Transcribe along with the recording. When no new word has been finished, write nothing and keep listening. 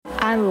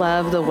I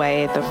love the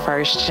way the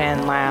First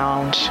Gen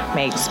Lounge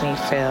makes me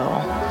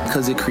feel.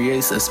 Because it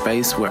creates a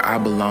space where I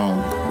belong,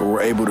 where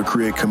we're able to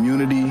create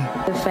community.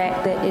 The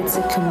fact that it's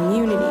a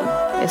community.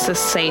 It's a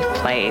safe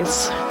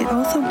place. It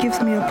also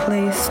gives me a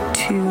place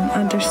to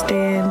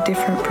understand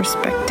different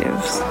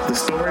perspectives. The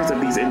stories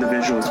of these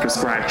individuals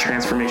prescribe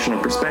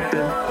transformational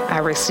perspective. I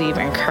receive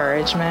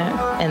encouragement,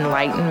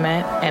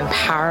 enlightenment,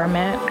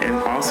 empowerment. And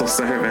also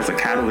serve as a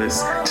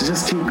catalyst to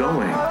just keep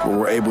going. Where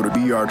we're able to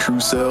be our true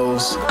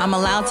selves. I'm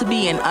allowed to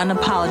be an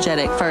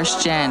unapologetic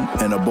first gen.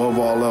 And above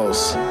all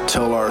else,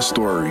 tell our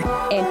story.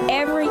 And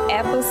every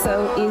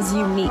episode is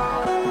unique.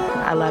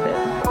 I love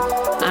it.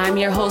 I'm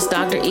your host,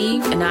 Dr.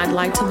 Eve, and I'd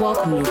like to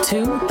welcome you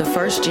to the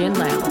First Gen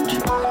Lounge.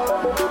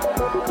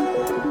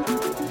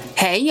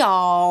 Hey,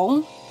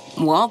 y'all.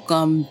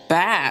 Welcome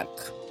back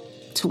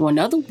to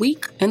another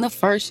week in the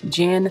First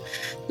Gen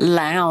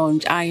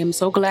Lounge. I am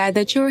so glad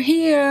that you're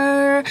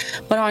here.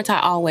 But aren't I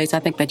always? I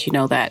think that you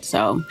know that.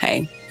 So,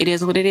 hey, it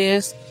is what it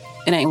is.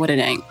 It ain't what it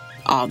ain't.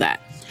 All that.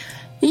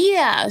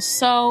 Yeah,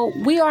 so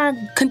we are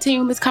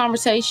continuing this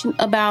conversation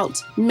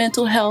about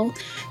mental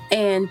health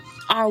and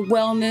our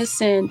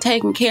wellness and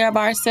taking care of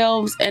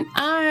ourselves. And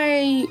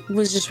I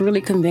was just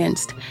really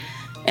convinced,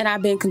 and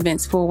I've been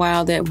convinced for a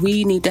while, that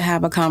we need to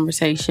have a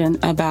conversation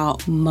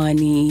about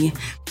money.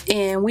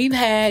 And we've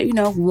had,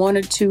 one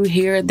or two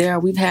here or there.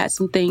 We've had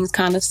some things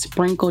kind of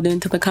sprinkled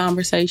into the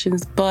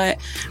conversations, but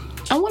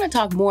I want to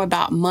talk more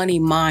about money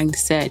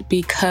mindset,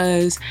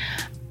 because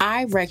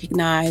I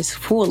recognize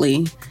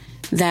fully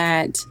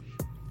that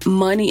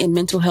money and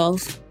mental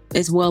health,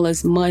 as well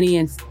as money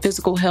and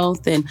physical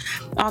health and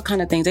all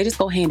kind of things, they just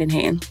go hand in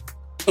hand.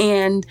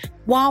 And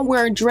while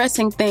we're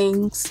addressing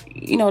things,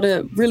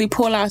 to really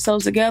pull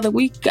ourselves together,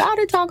 we got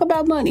to talk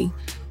about money.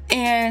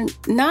 And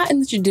not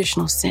in the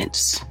traditional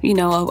sense,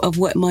 of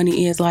what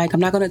money is like. I'm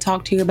not going to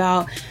talk to you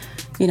about,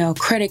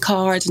 credit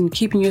cards and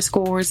keeping your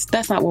scores.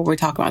 That's not what we're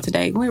talking about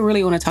today. We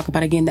really want to talk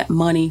about, again, that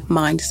money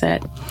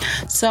mindset.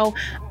 So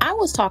I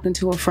was talking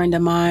to a friend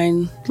of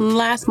mine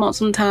last month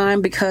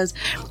sometime because,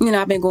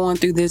 I've been going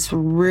through this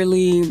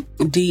really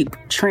deep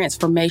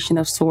transformation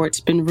of sorts,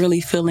 been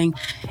really feeling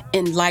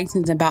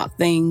enlightened about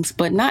things,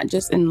 but not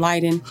just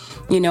enlightened,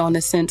 in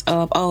the sense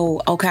of,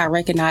 oh, okay, I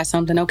recognize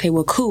something. Okay,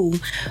 well, cool.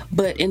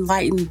 But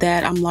enlightened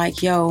that I'm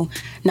like,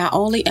 not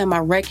only am I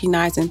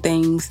recognizing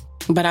things,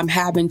 but I'm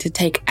having to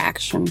take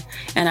action,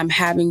 and I'm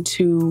having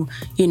to,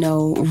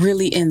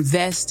 really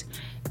invest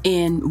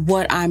in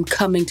what I'm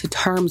coming to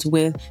terms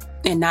with,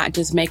 and not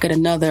just make it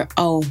another,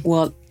 oh,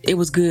 well, it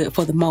was good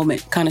for the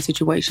moment kind of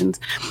situations.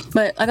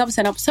 But like I was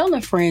saying, I was telling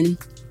a friend,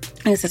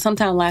 and I said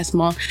sometime last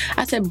month,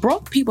 I said,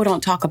 broke people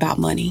don't talk about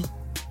money.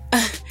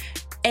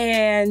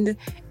 And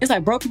it's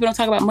like, broke people don't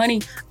talk about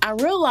money. I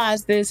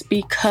realized this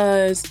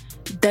because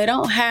they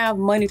don't have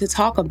money to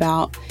talk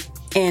about.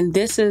 And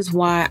this is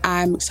why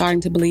I'm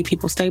starting to believe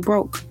people stay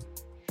broke.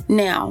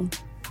 Now,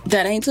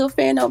 that ain't to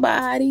offend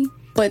nobody,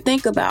 but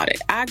think about it.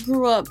 I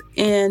grew up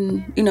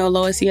in,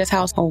 Lois C.S.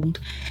 household,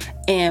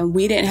 and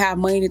we didn't have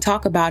money to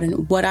talk about.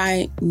 And what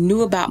I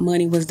knew about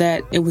money was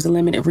that it was a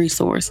limited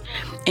resource,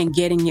 and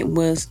getting it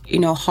was,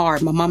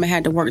 hard. My mama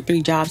had to work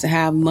 3 jobs to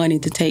have money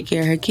to take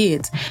care of her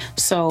kids.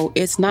 So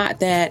it's not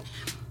that,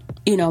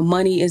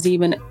 money is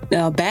even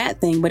a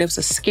bad thing, but it was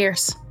a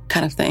scarce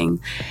kind of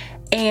thing.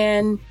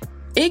 And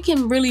it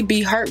can really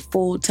be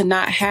hurtful to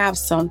not have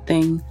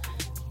something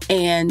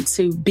and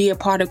to be a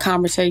part of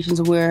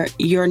conversations where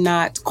you're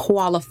not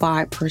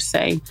qualified per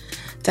se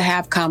to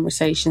have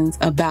conversations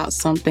about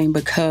something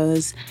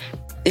because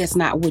it's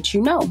not what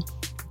you know.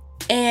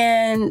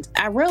 And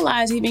I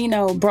realize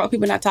even, broke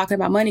people not talking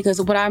about money,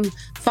 because what I'm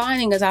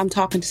finding as I'm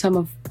talking to some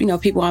of,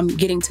 people I'm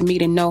getting to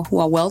meet and know who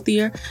are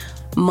wealthier,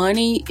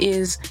 money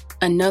is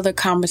another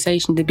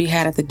conversation to be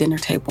had at the dinner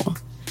table.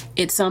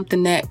 It's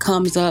something that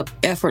comes up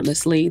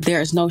effortlessly.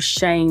 There's no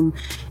shame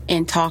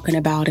in talking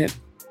about it.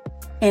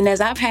 And as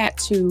I've had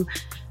to,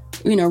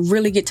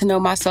 really get to know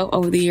myself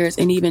over the years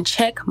and even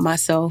check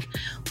myself,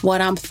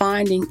 what I'm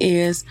finding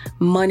is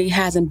money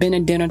hasn't been a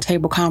dinner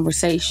table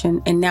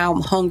conversation, and now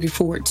I'm hungry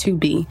for it to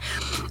be.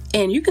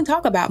 And you can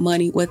talk about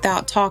money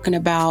without talking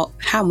about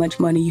how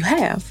much money you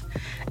have.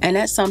 And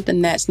that's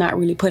something that's not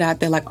really put out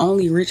there. Like,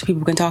 only rich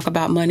people can talk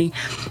about money.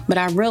 But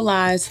I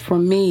realized for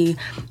me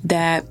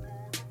that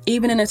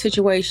even in a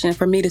situation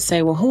for me to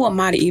say, well, who am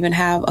I to even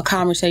have a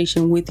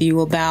conversation with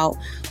you about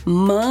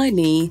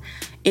money?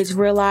 It's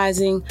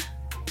realizing,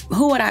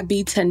 who would I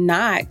be to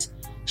not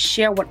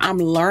share what I'm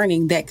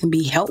learning that can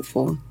be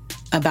helpful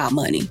about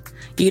money?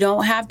 You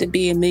don't have to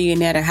be a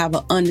millionaire to have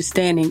an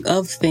understanding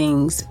of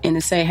things and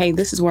to say, hey,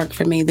 this is working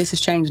for me. This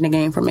is changing the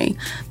game for me.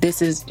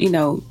 This is,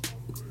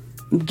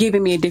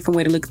 giving me a different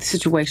way to look at the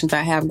situations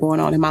I have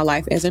going on in my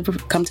life as it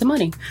comes to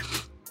money.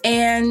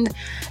 And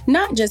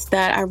not just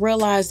that, I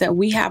realized that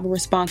we have a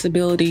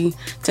responsibility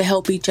to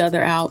help each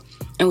other out,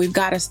 and we've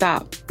got to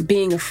stop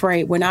being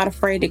afraid. We're not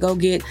afraid to go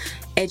get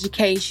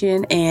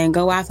education and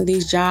go after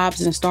these jobs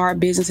and start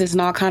businesses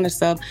and all kind of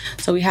stuff.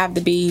 So we have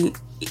to be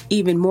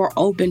even more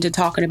open to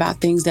talking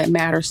about things that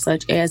matter,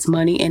 such as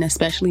money, and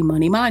especially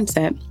money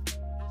mindset.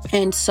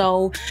 And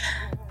so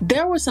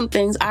there were some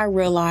things I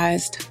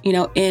realized,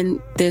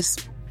 in this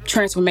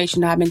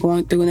transformation that I've been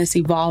going through and this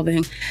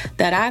evolving,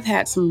 that I've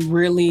had some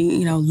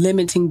really,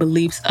 limiting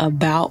beliefs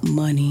about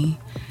money.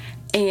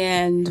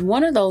 And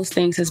one of those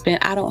things has been,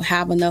 I don't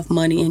have enough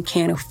money and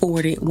can't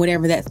afford it,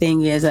 whatever that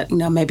thing is that,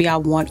 maybe I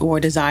want or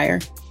desire.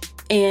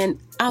 And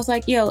I was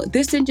like,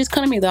 this didn't just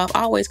come to me though. I've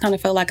always kind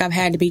of felt like I've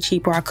had to be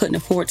cheap, or I couldn't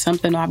afford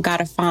something, or I've got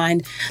to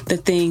find the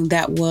thing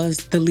that was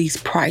the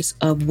least price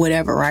of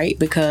whatever, right?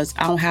 Because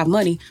I don't have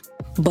money.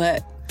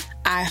 But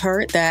I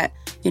heard that,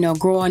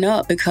 growing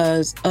up,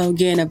 because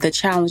again, of the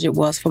challenge it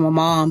was for my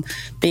mom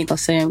being a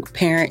single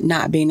parent,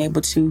 not being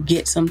able to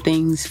get some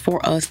things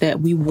for us that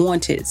we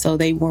wanted. So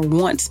they were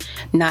wants,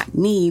 not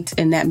needs,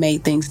 and that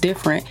made things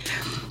different.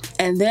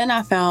 And then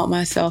I found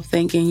myself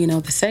thinking,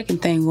 the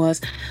second thing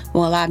was,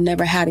 well, I've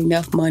never had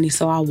enough money,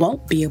 so I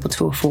won't be able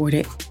to afford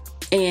it.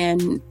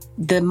 And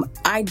the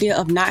idea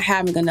of not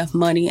having enough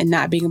money and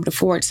not being able to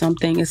afford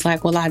something is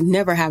like, well, I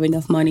never have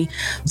enough money.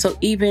 So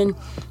even,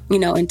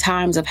 in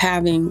times of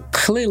having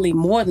clearly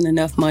more than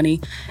enough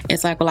money,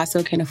 it's like, well, I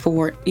still can't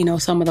afford,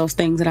 some of those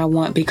things that I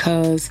want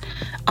because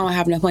I don't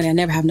have enough money. I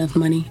never have enough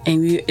money.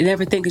 And you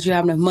never think that you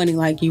have enough money,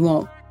 like you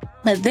won't.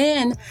 But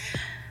then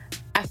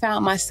I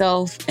found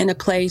myself in a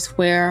place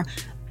where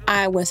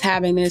I was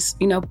having this,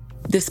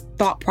 this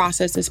thought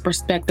process, this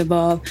perspective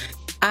of,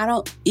 I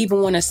don't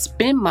even want to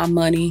spend my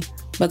money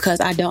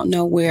because I don't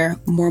know where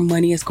more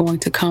money is going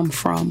to come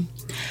from.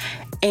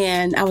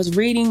 And I was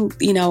reading,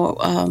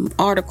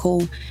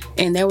 article,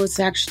 and there was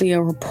actually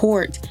a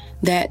report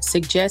that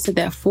suggested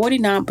that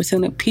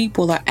 49% of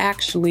people are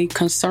actually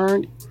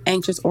concerned,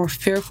 anxious, or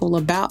fearful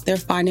about their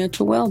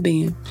financial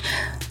well-being.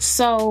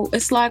 So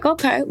it's like,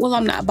 okay, well,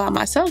 I'm not by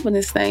myself in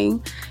this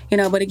thing,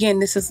 but again,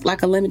 this is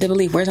like a limited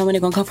belief. Where's my money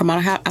going to come from?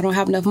 I don't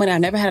have enough money. I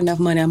never had enough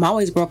money. I'm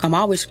always broke. I'm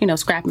always,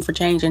 scrapping for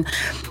change. And,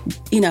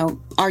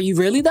 are you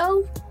really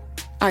though?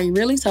 Are you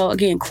really? So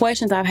again,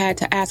 questions I've had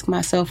to ask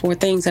myself, or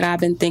things that I've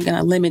been thinking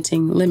are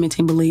limiting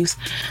beliefs.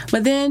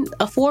 But then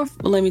a fourth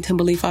limiting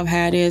belief I've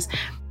had is,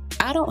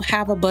 I don't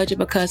have a budget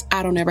because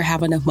I don't ever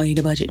have enough money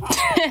to budget.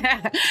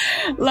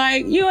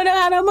 Like, you don't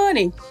have no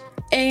money.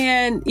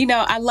 And,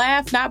 I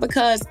laugh not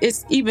because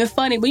it's even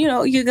funny, but,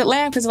 you could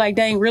laugh because like,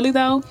 dang, really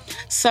though?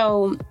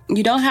 So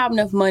you don't have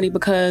enough money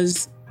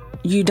because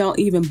you don't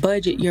even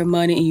budget your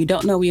money, and you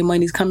don't know where your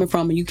money's coming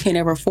from, and you can't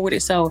ever afford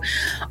it. So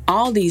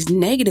all these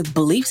negative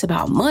beliefs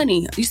about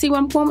money, you see where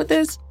I'm going with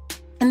this?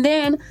 And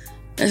then,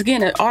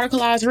 again, an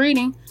article I was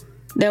reading,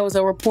 there was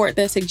a report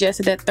that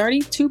suggested that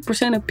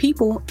 32% of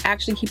people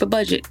actually keep a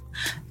budget.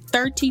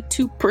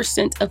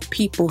 32% of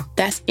people,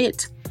 that's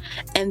it.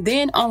 And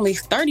then only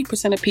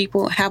 30% of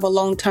people have a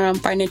long-term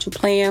financial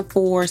plan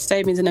for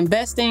savings and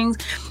investing.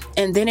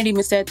 And then it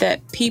even said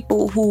that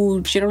people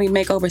who generally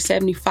make over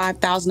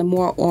 $75,000 or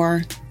more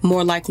are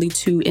more likely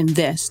to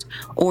invest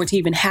or to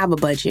even have a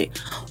budget.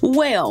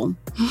 Well,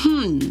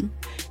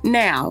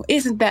 now,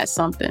 isn't that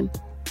something?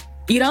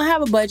 You don't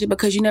have a budget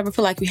because you never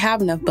feel like you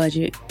have enough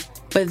budget.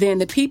 But then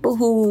the people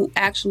who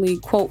actually,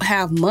 quote,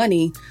 have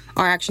money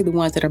are actually the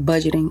ones that are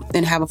budgeting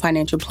and have a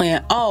financial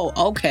plan. Oh,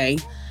 okay.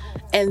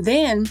 And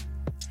then,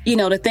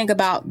 to think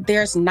about,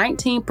 there's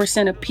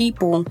 19% of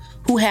people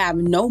who have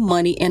no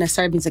money in a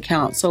savings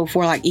account. So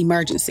for like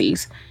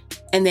emergencies.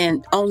 And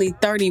then only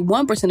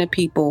 31% of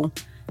people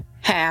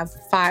have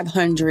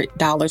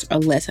 $500 or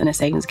less in a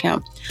savings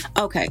account.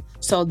 Okay.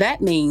 So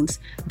that means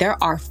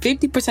there are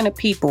 50% of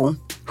people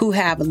who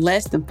have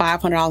less than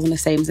 $500 in a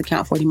savings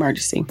account for an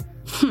emergency.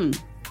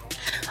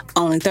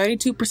 Only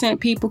 32%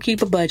 people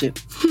keep a budget.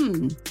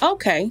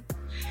 Okay.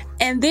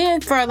 And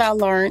then further, I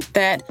learned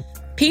that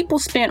people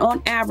spend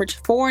on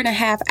average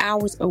 4.5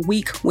 hours a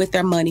week with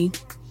their money.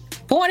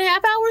 4.5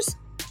 hours?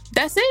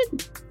 That's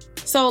it.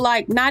 So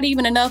like not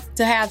even enough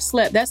to have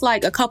slept. That's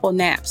like a couple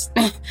naps.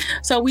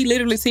 So we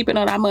literally sleeping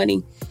on our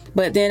money.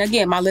 But then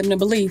again, my limiting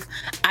belief,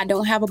 I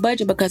don't have a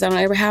budget because I don't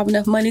ever have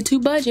enough money to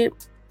budget.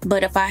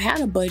 But if I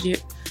had a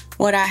budget,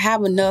 would I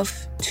have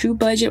enough to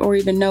budget or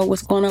even know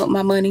what's going on with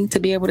my money to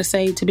be able to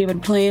save, to be able to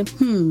plan?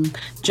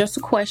 Just a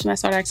question I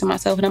started asking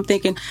myself. And I'm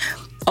thinking,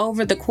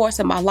 over the course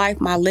of my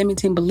life, my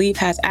limiting belief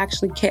has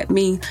actually kept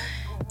me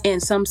in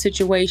some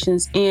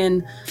situations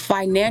in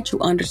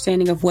financial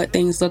understanding of what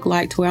things look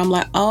like, to where I'm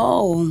like,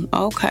 oh,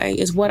 okay,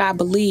 it's what I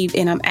believe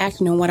and I'm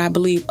acting on what I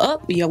believe.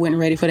 You wasn't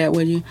ready for that,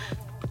 would you?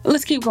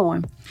 Let's keep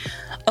going.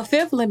 A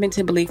fifth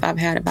limiting belief I've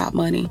had about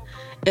money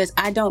is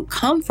I don't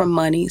come from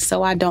money,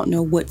 so I don't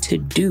know what to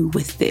do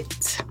with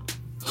it.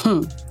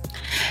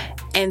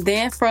 And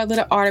then further,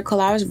 the article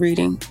I was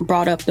reading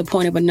brought up the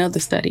point of another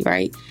study,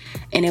 right?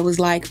 And it was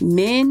like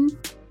men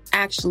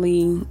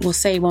actually will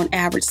save on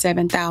average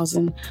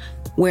 $7,000,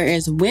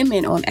 whereas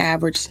women on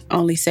average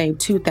only save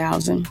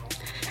 $2,000.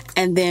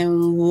 And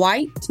then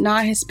white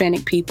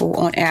non-Hispanic people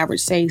on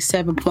average save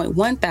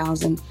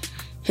 $7,100,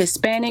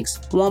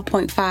 Hispanics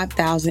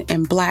 $1,500,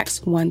 and blacks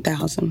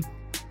 $1,000.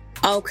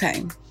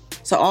 Okay,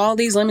 so all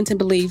these limiting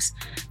beliefs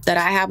that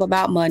I have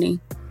about money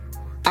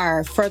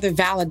are further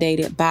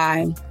validated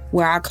by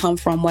where I come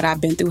from, what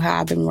I've been through,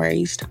 how I've been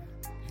raised.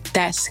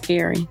 that's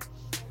scary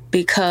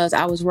because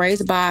I was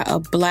raised by a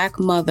black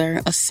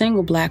mother, a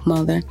single black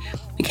mother.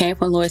 We came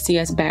from a lower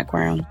CS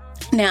background.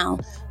 Now,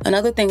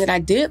 another thing that I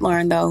did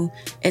learn, though,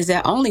 is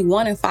that only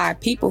 1 in 5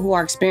 people who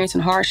are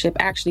experiencing hardship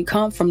actually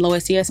come from low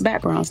SES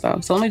backgrounds, though.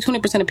 So only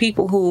 20% of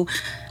people who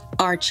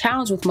are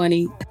challenged with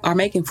money are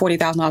making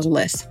 $40,000 or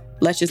less.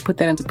 Let's just put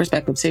that into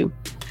perspective, too.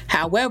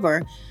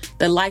 However,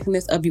 the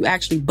likeliness of you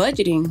actually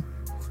budgeting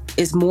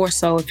is more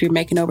so if you're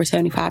making over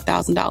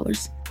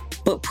 $75,000.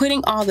 But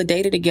putting all the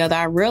data together,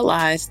 I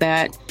realized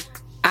that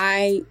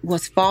I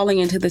was falling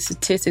into the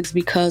statistics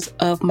because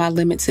of my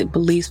limited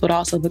beliefs, but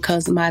also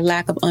because of my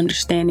lack of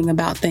understanding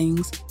about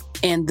things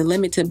and the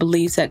limited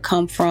beliefs that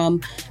come from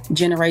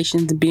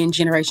generations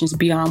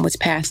beyond what's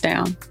passed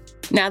down.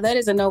 Now, that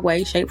is in no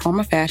way, shape,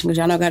 form, or fashion, because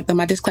y'all know I got to throw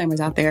my disclaimers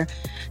out there,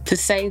 to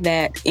say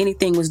that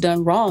anything was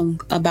done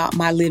wrong about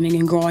my living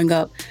and growing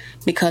up,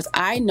 because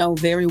I know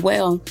very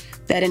well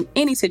that in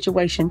any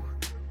situation,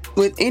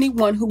 with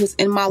anyone who was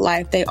in my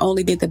life, they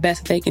only did the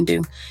best that they can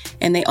do,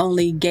 and they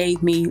only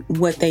gave me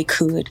what they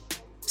could.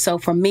 So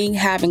for me,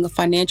 having a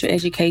financial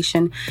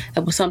education,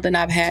 that was something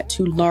I've had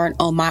to learn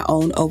on my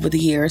own over the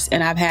years,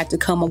 and I've had to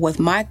come up with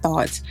my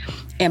thoughts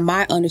and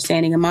my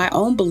understanding and my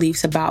own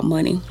beliefs about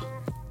money.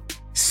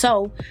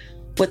 So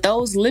with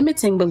those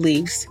limiting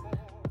beliefs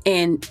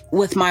and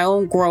with my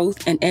own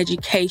growth and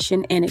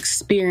education and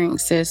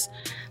experiences,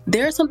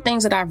 there are some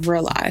things that I've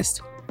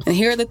realized. And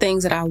here are the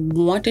things that I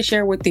want to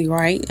share with you,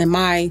 right? And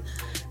my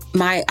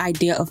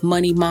idea of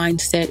money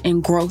mindset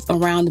and growth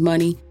around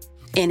money.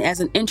 And as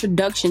an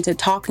introduction to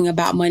talking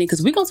about money,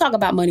 because we're going to talk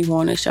about money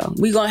more on this show.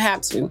 We're going to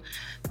have to,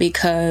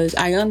 because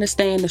I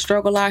understand the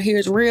struggle out here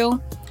is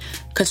real,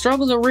 because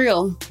struggles are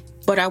real.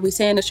 But are we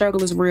saying the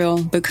struggle is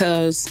real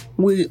because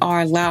we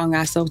are allowing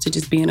ourselves to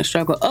just be in a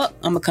struggle? I'm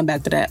going to come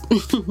back to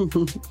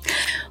that.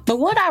 But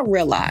what I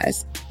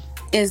realize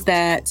is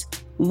that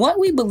what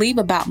we believe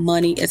about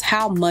money is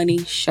how money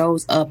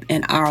shows up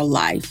in our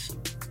life.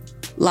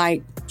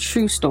 Like,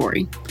 true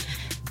story.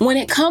 When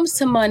it comes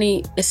to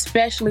money,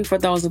 especially for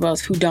those of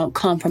us who don't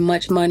come from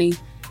much money,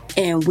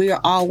 and we're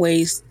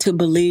always to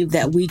believe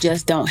that we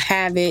just don't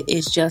have it,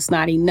 it's just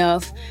not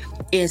enough,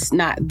 it's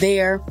not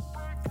there,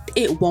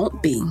 it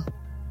won't be.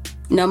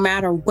 No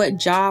matter what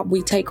job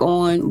we take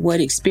on, what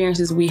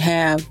experiences we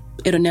have,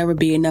 it'll never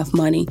be enough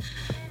money.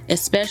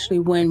 Especially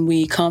when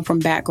we come from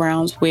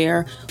backgrounds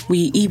where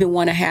we even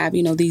want to have,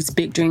 these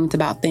big dreams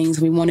about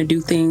things. We want to do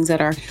things that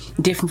are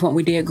different from what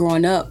we did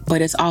growing up.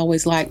 But it's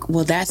always like,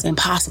 well, that's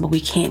impossible.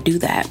 We can't do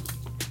that.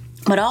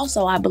 But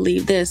also, I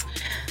believe this.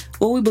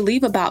 What we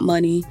believe about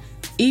money,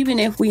 even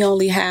if we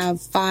only have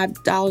 $5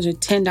 or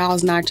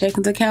 $10 in our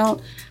checking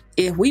account,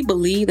 if we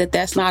believe that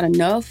that's not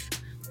enough,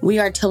 we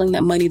are telling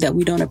that money that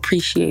we don't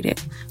appreciate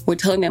it. We're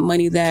telling that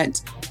money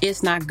that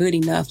it's not good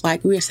enough.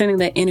 Like, we are sending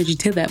that energy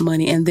to that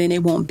money, and then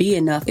it won't be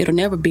enough. It'll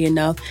never be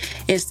enough.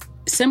 It's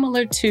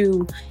similar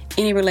to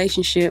any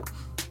relationship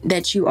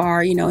that you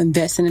are,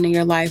 investing in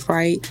your life,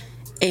 right?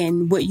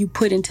 And what you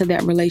put into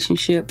that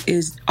relationship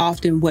is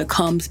often what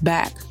comes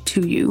back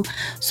to you.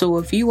 So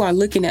if you are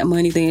looking at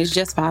money, then it's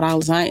just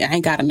 $5. I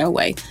ain't got it no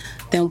way.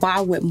 Then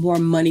why would more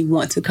money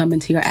want to come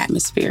into your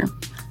atmosphere?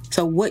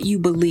 So what you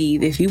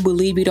believe, if you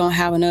believe you don't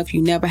have enough,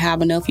 you never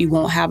have enough, you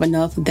won't have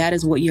enough, that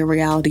is what your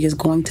reality is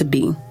going to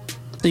be.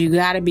 So you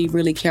got to be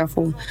really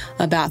careful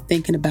about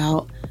thinking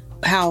about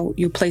how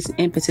you're placing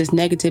emphasis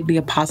negatively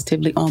or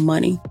positively on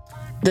money.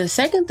 The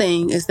second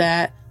thing is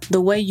that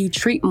the way you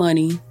treat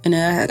money, and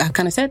I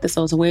kind of said this,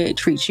 so it's the way it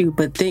treats you,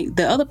 but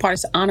the other part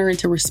is to honor and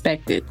to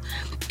respect it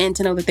and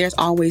to know that there's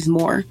always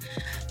more.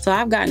 So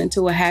I've gotten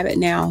into a habit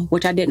now,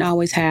 which I didn't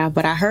always have,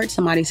 but I heard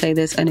somebody say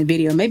this in a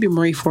video, maybe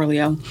Marie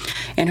Forleo,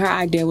 and her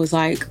idea was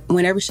like,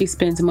 whenever she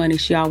spends money,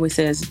 she always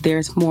says,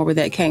 there's more where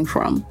that came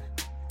from.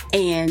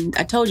 And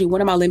I told you,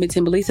 one of my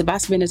limiting beliefs, if I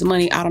spend this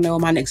money, I don't know where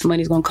my next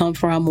money is going to come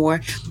from, or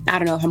I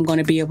don't know if I'm going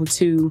to be able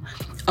to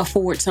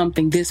afford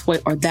something this way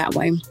or that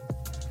way.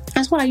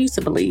 That's what I used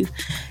to believe.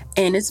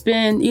 And it's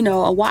been,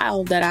 a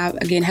while that I,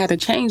 again, had to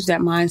change that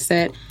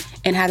mindset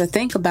and had to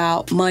think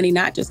about money,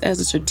 not just as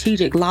a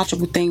strategic,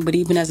 logical thing, but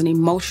even as an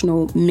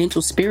emotional,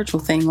 mental,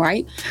 spiritual thing,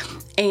 right?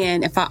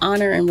 And if I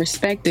honor and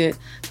respect it,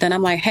 then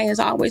I'm like, hey, there's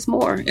always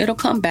more. It'll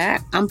come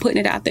back. I'm putting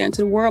it out there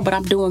into the world, but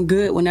I'm doing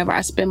good whenever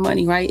I spend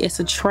money, right? It's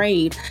a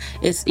trade.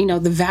 It's, the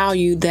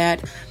value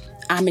that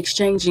I'm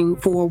exchanging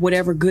for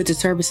whatever goods or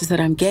services that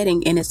I'm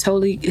getting. And it's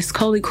totally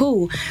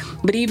cool.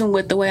 But even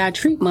with the way I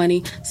treat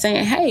money,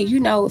 saying, hey,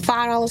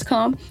 $5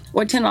 come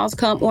or $10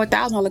 come or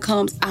 $1,000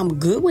 comes, I'm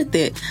good with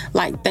it.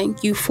 Like,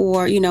 thank you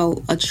for,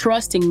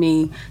 trusting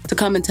me to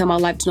come into my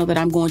life, to know that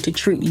I'm going to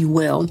treat you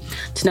well,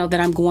 to know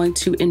that I'm going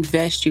to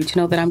invest you, to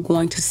know that I'm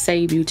going to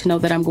save you, to know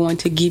that I'm going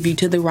to give you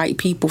to the right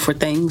people for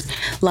things.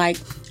 Like,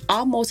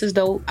 almost as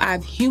though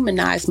I've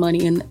humanized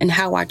money and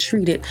how I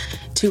treat it,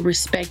 to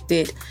respect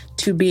it,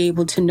 to be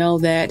able to know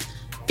that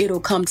it'll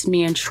come to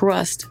me and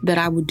trust that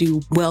I would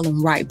do well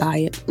and right by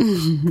it.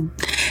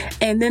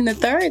 And then the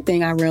third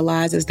thing I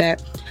realized is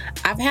that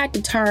I've had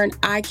to turn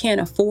I can't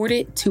afford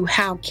it to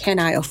how can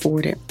I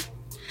afford it?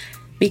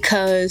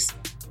 Because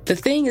The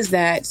thing is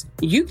that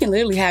you can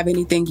literally have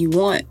anything you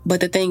want,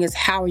 but the thing is,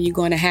 how are you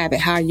going to have it?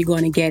 How are you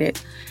going to get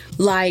it?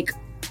 Like,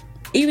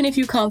 even if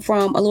you come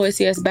from a low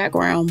SES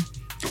background,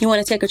 you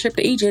want to take a trip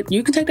to Egypt,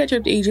 you can take that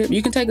trip to Egypt.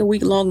 You can take a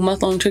week-long,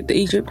 month-long trip to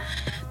Egypt.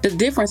 The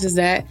difference is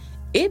that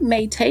it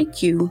may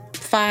take you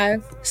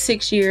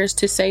 5-6 years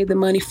to save the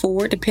money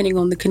for it, depending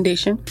on the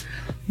condition.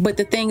 But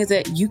the thing is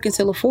that you can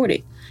still afford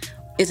it.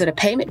 Is it a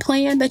payment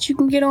plan that you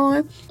can get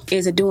on?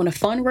 Is it doing a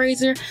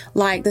fundraiser?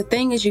 Like, the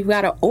thing is, you've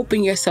got to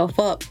open yourself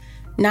up,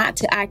 not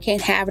to, I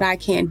can't have it, I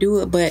can't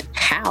do it, but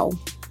how?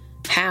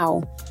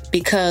 How?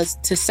 Because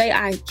to say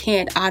I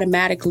can't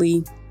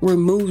automatically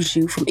removes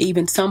you from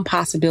even some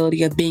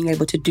possibility of being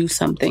able to do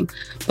something.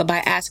 But by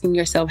asking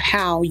yourself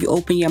how, you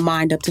open your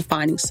mind up to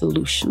finding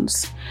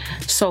solutions.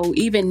 So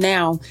even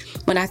now,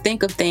 when I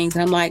think of things,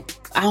 and I'm like,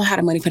 I don't have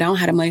the money for that, I don't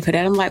have the money for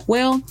that. I'm like,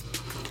 well,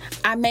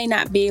 I may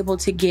not be able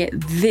to get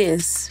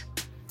this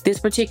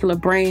particular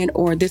brand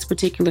or this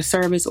particular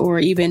service or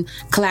even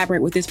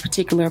collaborate with this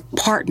particular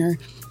partner,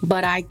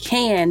 but I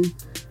can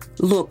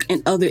look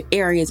in other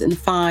areas and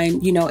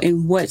find,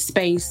 in what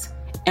space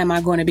am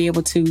I going to be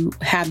able to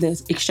have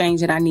this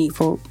exchange that I need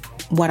for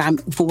what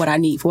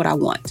I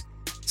want.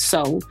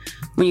 So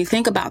when you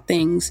think about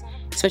things,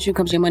 especially when it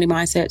comes to your money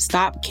mindset,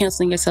 stop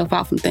canceling yourself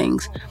out from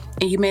things.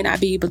 And you may not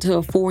be able to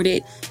afford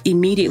it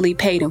immediately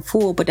paid in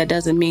full, but that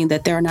doesn't mean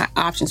that there are not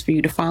options for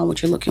you to find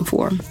what you're looking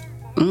for.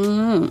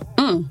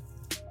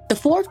 The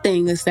fourth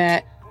thing is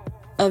that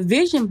a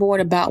vision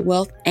board about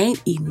wealth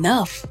ain't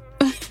enough.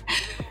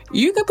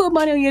 You can put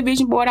money on your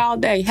vision board all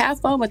day. Have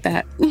fun with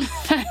that.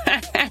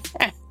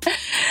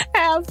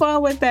 Have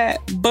fun with that.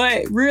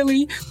 But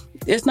really,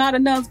 it's not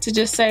enough to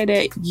just say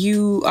that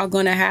you are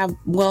going to have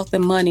wealth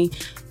and money.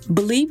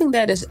 Believing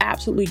that is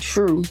absolutely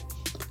true.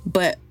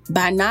 But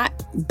by not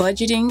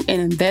budgeting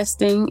and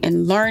investing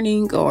and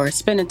learning or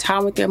spending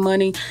time with your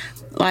money,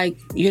 like,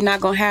 you're not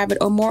going to have it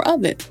or more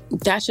of it.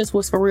 That's just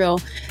what's for real.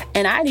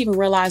 And I didn't even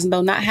realize,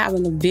 though, not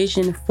having a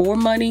vision for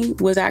money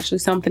was actually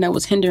something that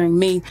was hindering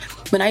me.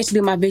 When I used to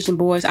do my vision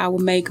boards, I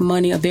would make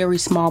money a very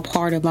small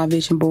part of my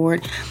vision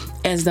board,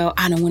 as though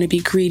I don't want to be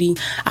greedy.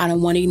 I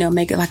don't want to,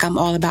 make it like I'm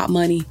all about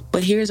money.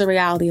 But here's the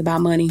reality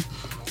about money.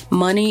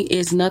 Money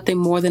is nothing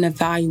more than a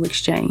value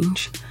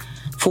exchange.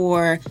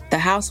 For the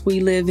house we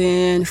live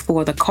in,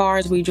 for the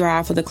cars we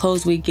drive, for the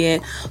clothes we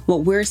get,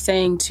 what we're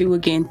saying to,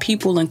 again,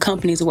 people and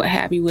companies or what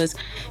have you is,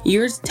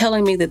 you're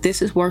telling me that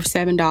this is worth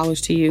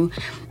 $7 to you,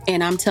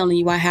 and I'm telling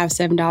you I have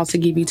 $7 to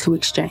give you to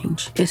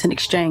exchange. It's an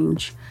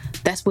exchange.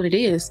 That's what it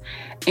is.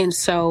 And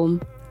so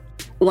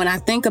when I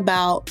think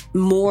about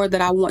more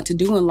that I want to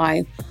do in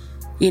life,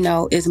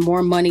 is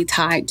more money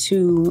tied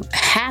to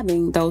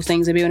having those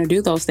things and being able to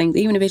do those things,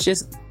 even if it's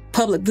just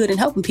public good and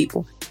helping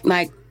people.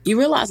 Like, you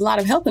realize a lot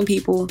of helping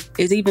people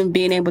is even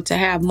being able to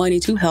have money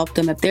to help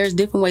them. If there's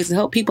different ways to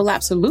help people,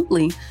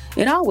 absolutely.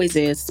 It always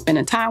is.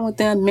 Spending time with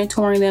them,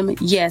 mentoring them.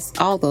 Yes,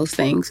 all those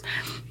things.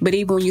 But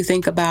even when you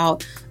think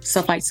about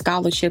stuff like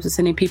scholarships and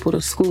sending people to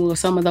school or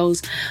some of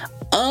those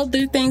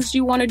other things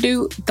you want to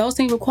do, those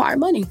things require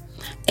money.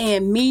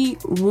 And me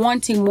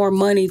wanting more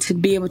money to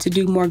be able to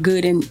do more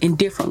good in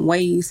different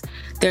ways,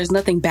 there's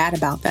nothing bad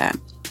about that.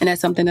 And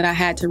that's something that I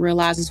had to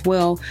realize as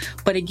well.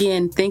 But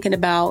again, thinking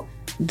about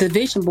the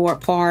vision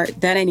board part,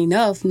 that ain't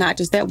enough. Not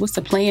just that, what's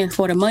the plan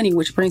for the money,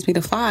 which brings me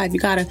to 5. You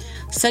got to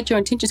set your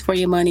intentions for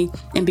your money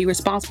and be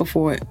responsible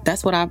for it.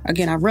 That's what I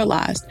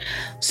realized.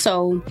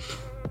 So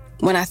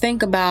when I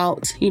think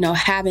about,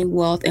 having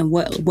wealth and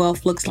what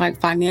wealth looks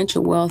like,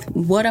 financial wealth,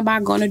 what am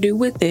I going to do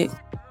with it?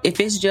 If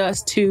it's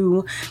just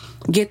to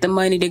get the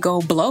money to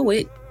go blow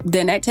it,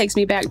 then that takes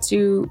me back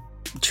to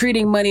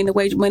treating money in the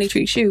way money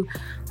treats you.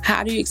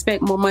 How do you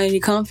expect more money to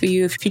come for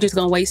you if you're just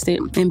going to waste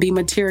it and be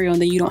material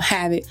and then you don't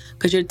have it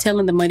because you're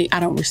telling the money, I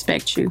don't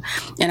respect you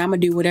and I'm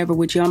going to do whatever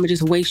with you. I'm going to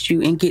just waste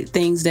you and get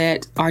things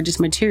that are just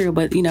material.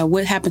 But,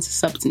 what happens to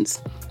substance,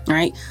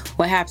 right?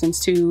 What happens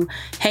to,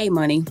 hey,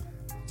 money,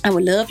 I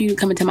would love you to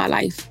come into my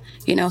life,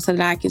 so that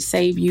I can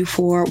save you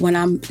for when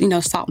I'm,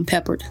 salt and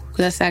peppered.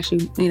 Because that's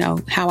actually,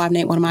 how I've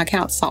named one of my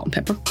accounts, Salt and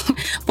Pepper.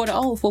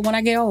 for when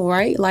I get old,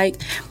 right?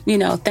 Like,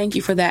 thank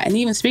you for that. And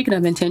even speaking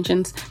of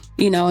intentions,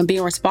 and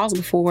being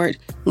responsible for it,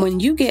 when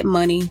you get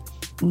money,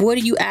 what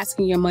are you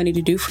asking your money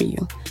to do for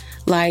you?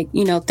 Like,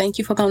 thank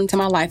you for coming into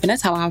my life. And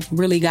that's how I've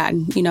really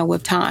gotten,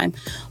 with time.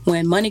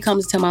 When money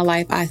comes into my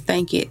life, I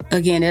thank it.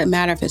 Again, it doesn't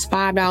matter if it's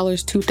 $5,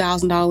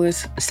 $2,000,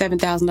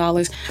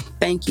 $7,000.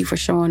 Thank you for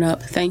showing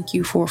up. Thank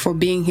you for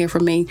being here for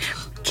me.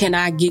 Can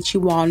I get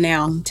you all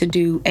now to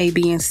do A,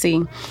 B, and C?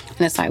 And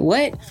it's like,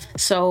 what?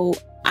 So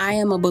I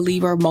am a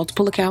believer of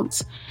multiple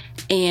accounts.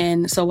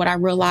 And so what I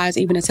realized,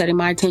 even in setting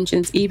my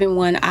intentions, even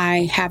when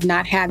I have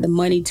not had the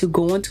money to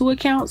go into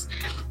accounts,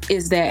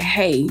 is that,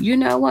 hey, you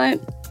know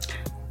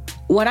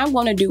what I'm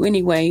going to do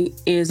anyway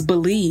is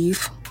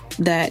believe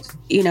that,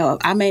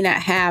 I may not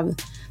have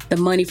the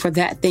money for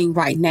that thing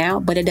right now,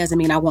 but it doesn't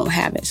mean I won't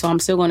have it. So I'm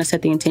still going to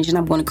set the intention.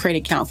 I'm going to credit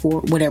account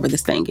for whatever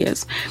this thing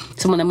is.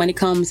 So when the money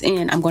comes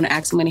in, I'm going to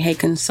ask somebody, hey,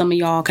 can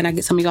I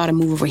get some of y'all to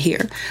move over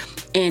here?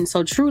 And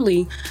so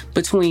truly,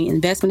 between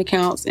investment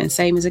accounts and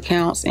savings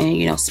accounts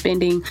and,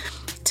 spending,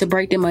 to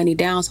break the money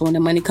down. So when the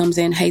money comes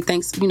in, hey,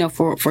 thanks,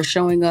 for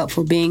showing up,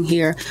 for being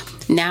here.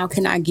 Now,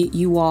 can I get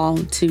you all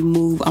to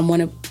move? I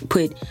want to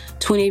put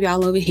 20 of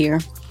y'all over here.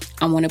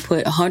 I want to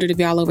put 100 of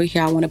y'all over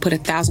here. I want to put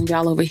 1,000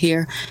 y'all over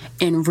here.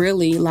 And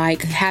really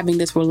like having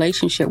this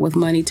relationship with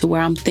money to where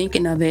I'm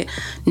thinking of it,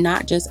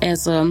 not just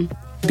as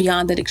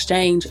beyond that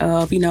exchange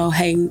of,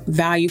 hey,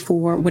 value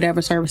for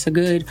whatever service or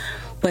good,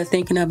 but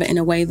thinking of it in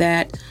a way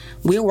that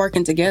we're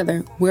working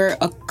together. We're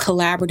a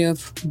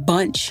collaborative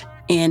bunch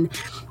in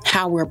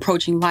how we're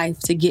approaching life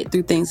to get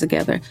through things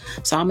together.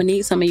 So I'm gonna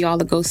need some of y'all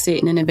to go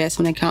sit in an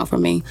investment account for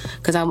me,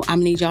 because I'm gonna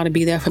need y'all to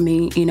be there for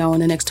me, in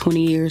the next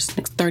 20 years,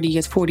 next 30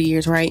 years, 40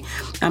 years, right?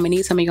 I'm gonna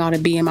need some of y'all to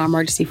be in my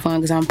emergency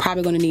fund, because I'm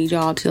probably gonna need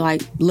y'all to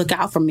look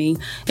out for me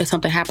if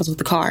something happens with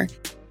the car.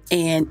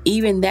 And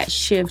even that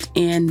shift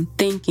in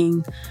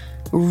thinking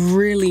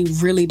really,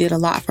 really did a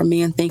lot for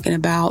me in thinking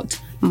about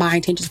my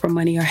intentions for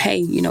money, or hey,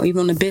 even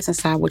on the business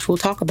side, which we'll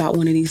talk about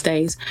one of these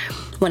days.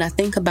 When I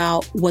think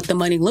about what the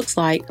money looks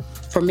like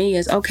for me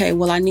is, okay,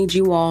 well, I need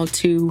you all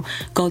to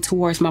go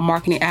towards my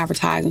marketing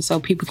advertising so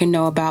people can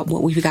know about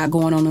what we've got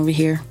going on over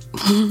here.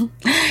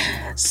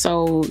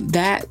 So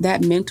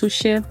that mental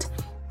shift,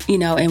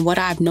 and what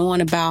I've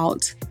known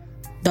about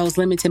those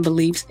limiting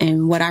beliefs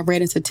and what I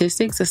read in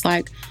statistics, it's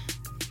like,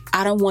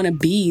 I don't want to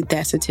be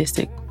that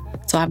statistic.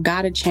 So I've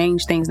got to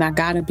change things, and I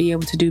got to be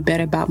able to do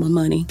better about my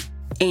money.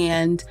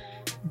 And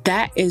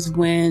that is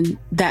when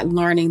that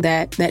learning,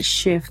 that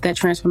shift, that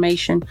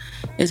transformation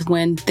is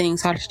when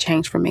things started to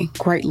change for me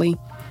greatly.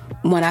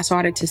 When I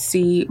started to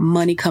see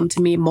money come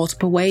to me in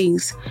multiple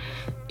ways,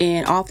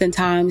 and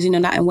oftentimes,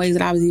 not in ways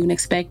that I was even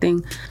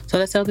expecting. So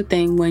that's the other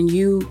thing. When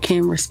you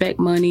can respect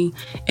money,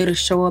 it'll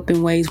show up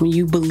in ways. When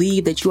you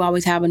believe that you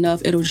always have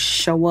enough, it'll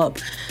show up.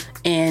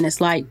 And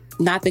it's like,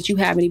 not that you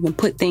haven't even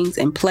put things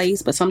in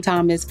place, but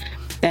sometimes it's,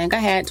 dang, I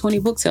had 20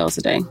 book sales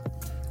today.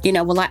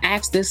 Well, I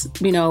asked this,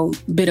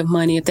 bit of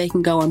money if they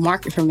can go and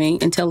market for me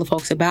and tell the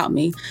folks about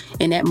me.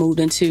 And that moved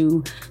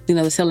into,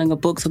 the selling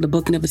of books or the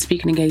booking of a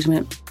speaking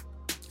engagement.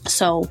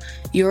 So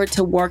you're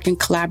to work in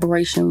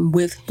collaboration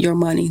with your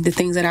money. The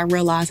things that I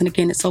realized, and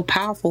again, it's so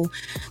powerful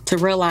to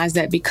realize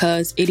that,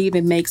 because it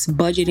even makes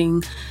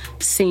budgeting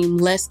seem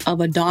less of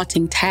a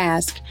daunting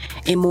task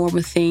and more of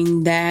a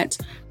thing that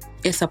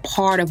it's a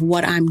part of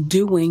what I'm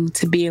doing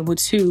to be able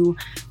to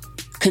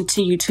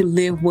continue to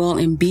live well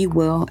and be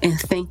well, and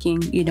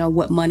thinking,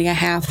 what money I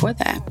have for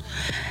that.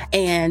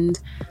 And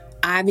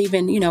I've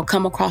even,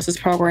 come across this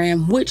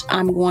program, which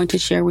I'm going to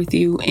share with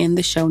you in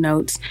the show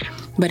notes,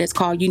 but it's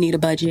called You Need a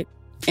Budget.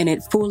 And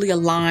it fully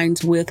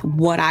aligns with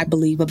what I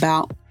believe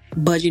about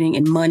budgeting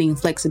and money and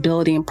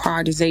flexibility and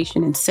prioritization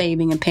and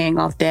saving and paying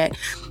off debt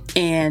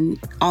and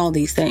all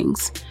these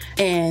things.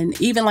 And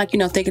even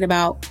thinking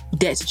about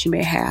debts that you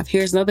may have.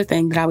 Here's another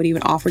thing that I would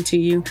even offer to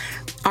you.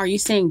 Are you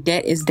seeing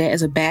debt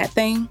as a bad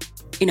thing?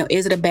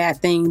 Is it a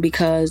bad thing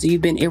because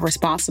you've been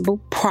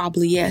irresponsible?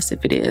 Probably yes,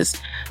 if it is.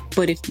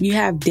 But if you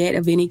have debt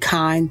of any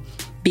kind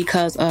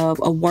because of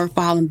a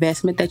worthwhile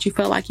investment that you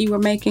felt like you were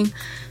making,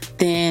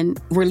 then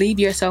relieve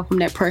yourself from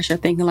that pressure,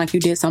 thinking like you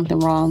did something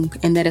wrong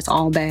and that it's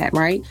all bad,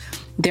 right?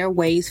 There are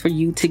ways for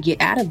you to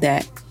get out of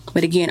that.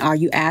 But again, are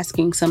you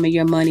asking some of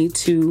your money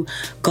to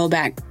go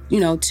back,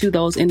 to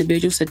those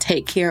individuals to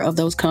take care of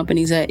those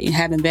companies that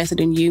have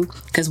invested in you?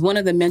 Because one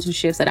of the mental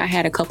shifts that I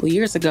had a couple of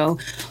years ago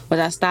was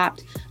I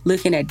stopped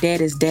looking at debt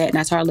as debt, and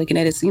I started looking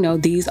at it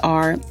as, these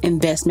are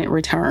investment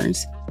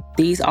returns.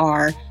 These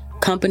are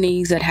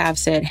companies that have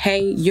said,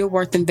 hey, you're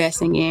worth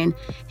investing in.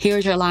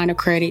 Here's your line of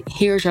credit.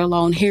 Here's your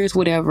loan. Here's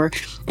whatever.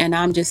 And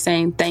I'm just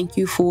saying thank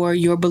you for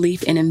your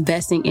belief in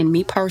investing in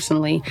me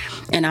personally.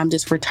 And I'm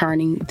just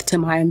returning to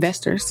my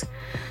investors.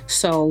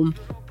 So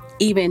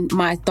even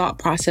my thought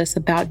process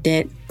about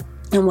debt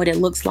and what it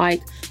looks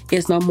like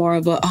is no more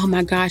of a, oh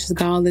my gosh, it's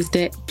got all this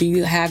debt. Do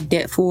you have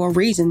debt for a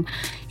reason?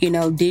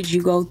 Did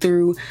you go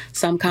through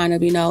some kind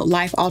of,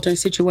 life-altering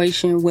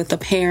situation with a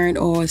parent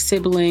or a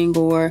sibling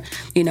or,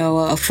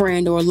 a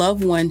friend or a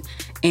loved one,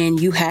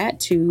 and you had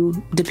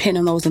to depend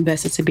on those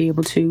investors to be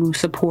able to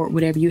support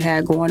whatever you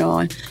had going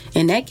on?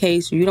 In that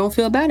case, you don't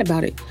feel bad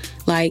about it.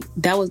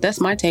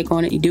 That's my take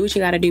on it. You do what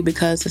you got to do,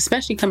 because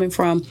especially coming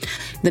from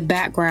the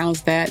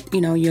backgrounds that,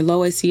 you're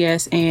low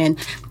SES, and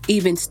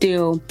even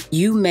still,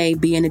 you may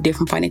be in a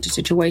different financial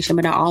situation,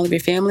 but not all of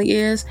your family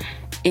is.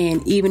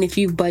 And even if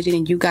you've budgeted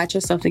and you got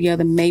yourself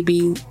together,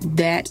 maybe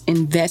that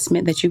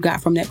investment that you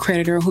got from that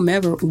creditor or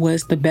whomever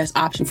was the best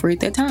option for you at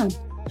that time.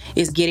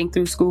 Is getting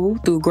through school,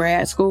 through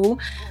grad school.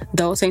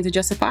 Those things are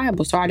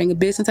justifiable. Starting a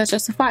business, that's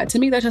justified. To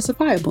me, that's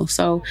justifiable.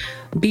 So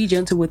be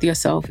gentle with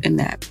yourself in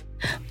that.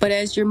 But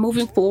as you're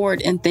moving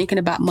forward and thinking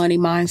about money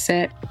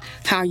mindset,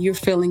 how you're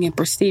feeling and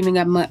perceiving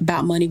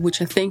about money, what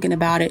you're thinking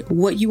about it,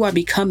 what you are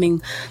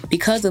becoming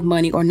because of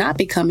money or not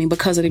becoming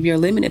because of your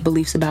limited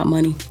beliefs about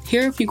money,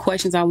 here are a few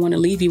questions I want to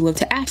leave you with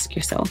to ask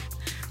yourself.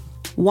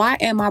 Why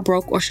am I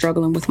broke or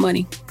struggling with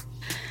money?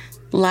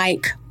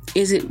 Like,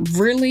 is it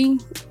really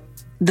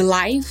the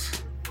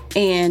life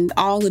and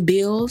all the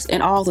bills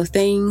and all the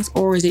things,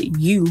 or is it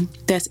you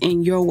that's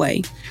in your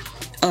way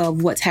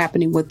of what's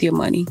happening with your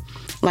money?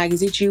 Like,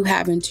 is it you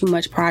having too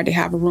much pride to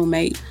have a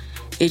roommate?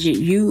 Is it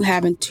you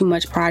having too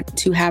much pride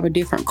to have a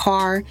different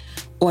car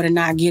or to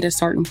not get a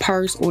certain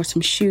purse or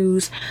some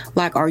shoes?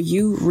 Like, are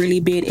you really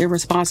being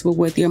irresponsible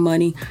with your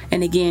money?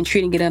 And again,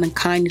 treating it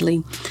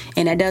unkindly.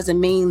 And that doesn't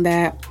mean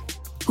that,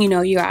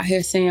 you're out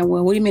here saying,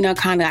 well, what do you mean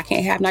unkindly? I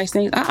can't have nice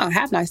things. I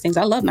have nice things.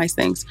 I love nice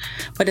things.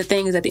 But the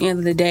thing is, at the end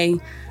of the day,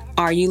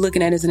 are you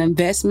looking at it as an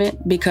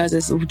investment because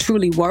it's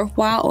truly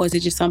worthwhile, or is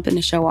it just something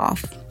to show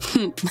off?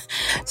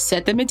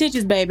 Set them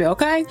intentions, baby.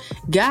 Okay.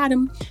 Got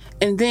him.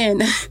 And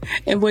then,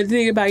 and what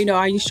think about,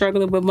 are you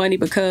struggling with money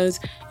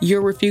because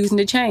you're refusing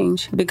to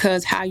change?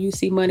 Because how you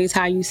see money is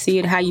how you see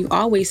it, how you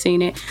always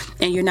seen it.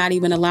 And you're not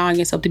even allowing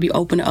yourself to be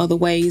open to other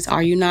ways.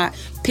 Are you not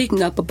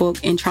picking up a book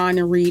and trying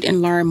to read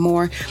and learn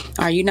more?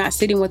 Are you not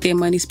sitting with your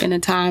money,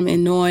 spending time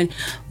and knowing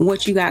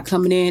what you got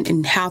coming in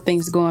and how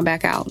things are going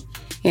back out?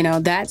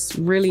 That's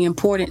really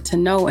important to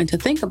know and to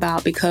think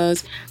about,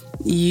 because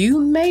you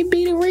may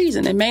be the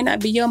reason. It may not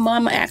be your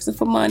mama asking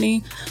for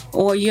money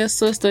or your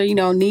sister,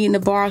 needing to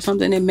borrow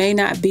something. It may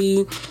not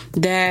be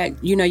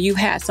that, you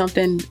had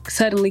something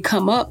suddenly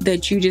come up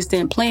that you just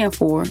didn't plan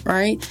for,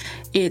 right?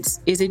 Is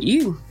it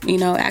you,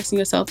 asking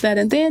yourself that?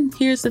 And then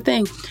here's the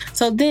thing.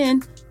 So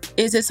then,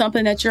 is it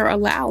something that you're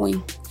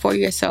allowing for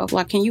yourself?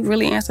 Like, can you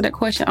really answer that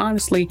question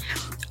honestly?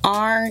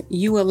 Are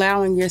you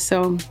allowing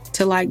yourself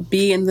to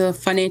be in the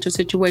financial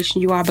situation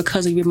you are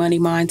because of your money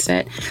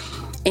mindset?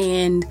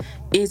 And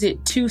is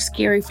it too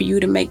scary for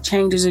you to make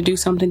changes or do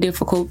something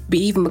difficult,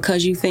 even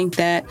because you think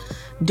that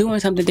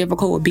doing something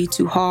difficult would be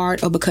too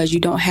hard, or because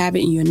you don't have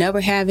it and you'll never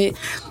have it?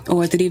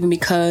 Or is it even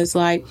because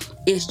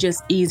it's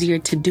just easier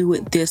to do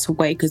it this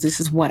way because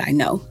this is what I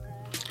know?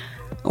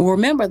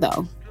 Remember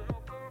though,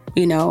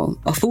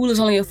 a fool is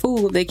only a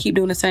fool if they keep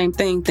doing the same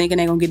thing thinking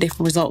they're going to get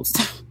different results.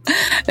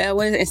 That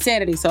was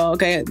insanity. So,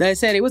 okay, that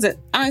insanity. Was it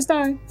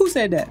Einstein? Who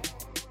said that?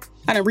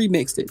 I done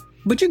remixed it.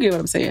 But you get what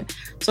I'm saying.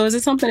 So is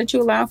it something that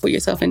you allow for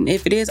yourself? And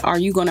if it is, are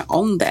you going to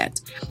own that?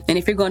 And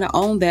if you're going to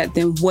own that,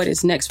 then what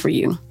is next for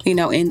you?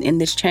 In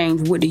this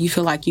change, what do you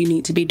feel like you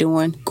need to be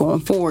doing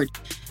going forward?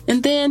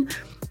 And then,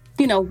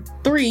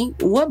 3,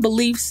 what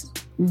beliefs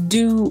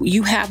do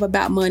you have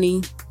about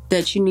money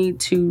that you need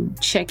to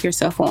check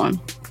yourself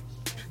on?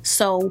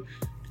 So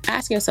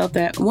ask yourself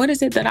that. What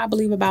is it that I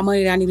believe about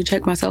money that I need to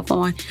check myself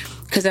on?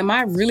 Because am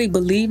I really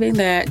believing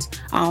that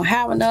I don't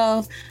have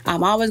enough?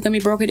 I'm always going to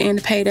be broke at the end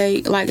of payday.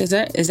 Is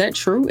that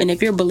true? And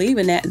if you're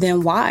believing that,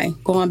 then why?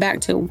 Going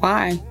back to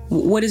why?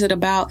 What is it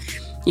about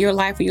your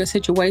life or your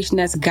situation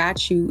that's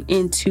got you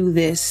into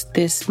this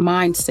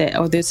mindset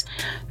or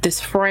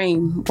this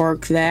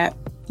framework that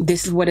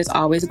this is what it's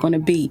always going to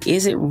be?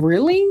 Is it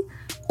really?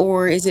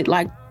 Or is it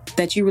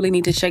that you really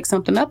need to shake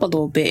something up a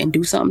little bit and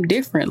do something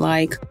different?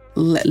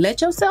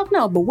 Let yourself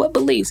know. But what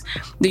beliefs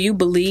do you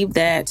believe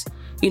that,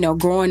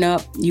 growing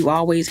up, you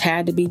always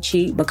had to be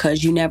cheap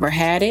because you never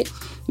had it,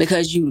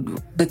 because you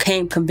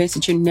became convinced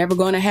that you're never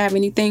going to have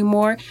anything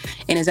more?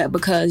 And is that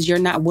because you're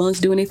not willing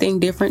to do anything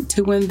different,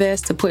 to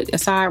invest, to put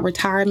aside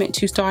retirement,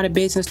 to start a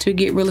business, to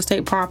get real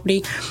estate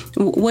property?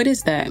 What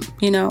is that?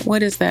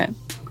 What is that?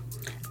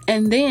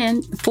 And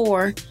then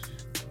 4,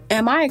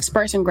 am I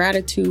expressing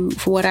gratitude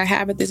for what I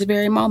have at this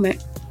very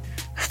moment?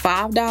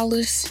 $5,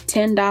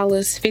 $10,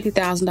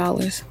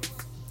 $50,000.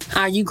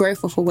 Are you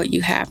grateful for what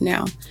you have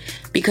now?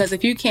 Because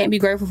if you can't be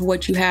grateful for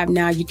what you have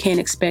now, you can't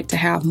expect to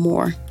have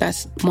more.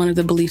 That's one of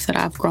the beliefs that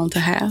I've grown to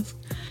have.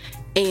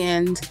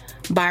 And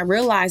by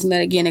realizing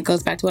that, again, it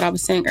goes back to what I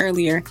was saying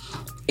earlier.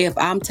 If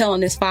I'm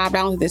telling this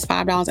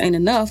 $5 ain't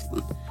enough,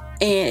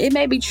 and it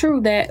may be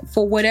true that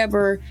for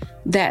whatever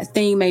that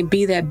thing may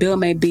be, that bill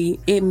may be,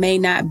 it may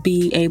not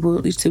be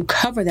able to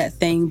cover that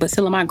thing, but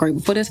still am I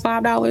grateful for this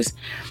 $5?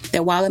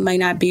 That while it may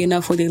not be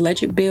enough for the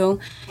electric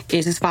bill,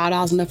 is this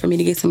 $5 enough for me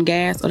to get some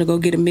gas or to go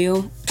get a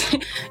meal?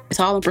 It's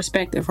all in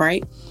perspective,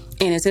 right?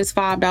 And is this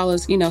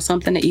 $5,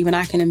 something that even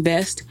I can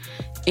invest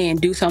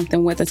and do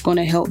something with that's going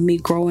to help me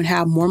grow and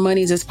have more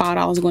money? Is this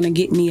 $5 going to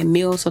get me a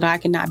meal so that I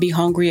can not be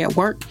hungry at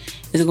work?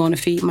 Is it going to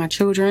feed my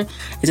children?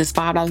 Is this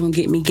 $5 going to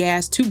get me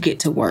gas to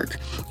get to work?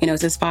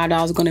 Is this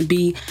 $5 going to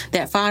be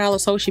that $5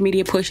 social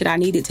media push that I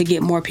needed to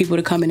get more people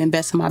to come and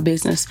invest in my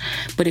business?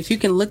 But if you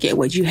can look at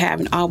what you have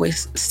and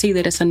always see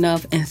that it's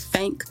enough and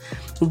thank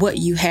what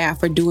you have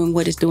for doing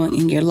what it's doing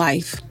in your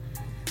life,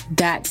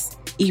 that's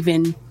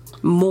even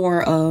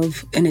more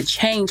of a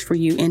change for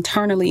you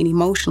internally and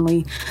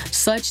emotionally,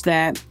 such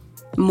that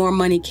more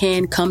money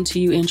can come to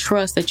you, and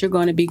trust that you're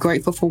going to be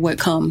grateful for what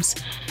comes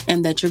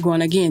and that you're going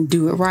to, again,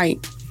 do it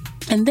right.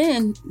 And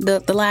then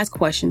the last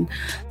question,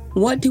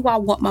 what do I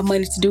want my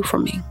money to do for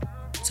me?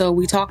 So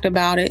we talked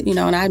about it,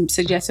 and I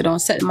suggested on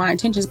setting my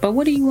intentions, but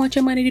what do you want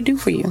your money to do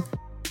for you?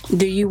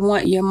 Do you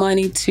want your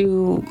money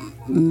to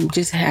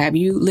just have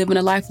you living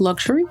a life of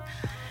luxury?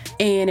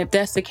 And if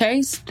that's the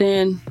case,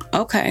 then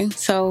okay.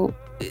 So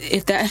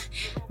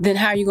then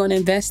how are you going to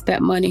invest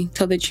that money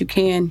so that you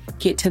can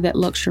get to that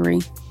luxury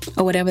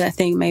or whatever that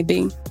thing may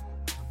be?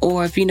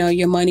 Or if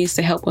your money is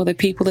to help other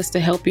people, it's to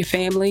help your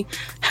family,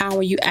 how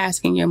are you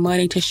asking your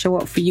money to show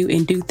up for you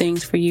and do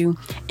things for you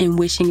and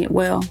wishing it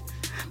well?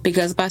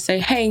 Because if I say,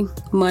 hey,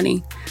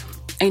 money,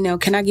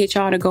 can I get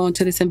y'all to go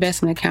into this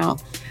investment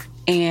account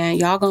and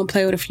y'all gonna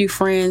play with a few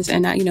friends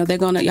and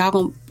y'all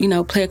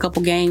gonna play a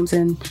couple games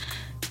and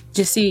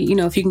just see,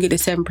 if you can get the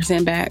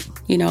 7% back,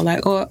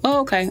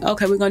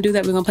 okay, we're going to do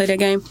that. We're going to play that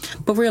game.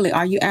 But really,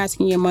 are you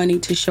asking your money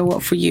to show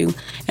up for you?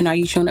 And are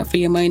you showing up for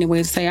your money in a way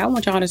to say, I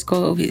want y'all to just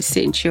go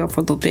sit and chill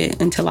for a little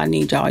bit until I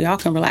need y'all. Y'all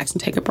can relax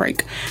and take a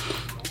break.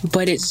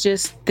 But it's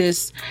just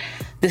this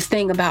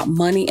thing about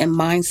money and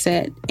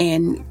mindset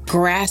and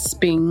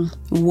grasping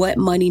what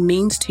money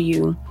means to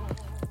you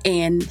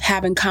and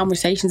having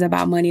conversations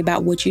about money,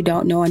 about what you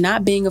don't know, and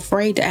not being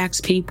afraid to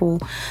ask people,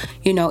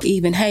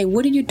 even, hey,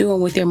 what are you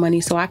doing with your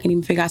money? So I can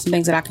even figure out some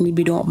things that I can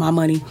be doing with my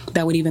money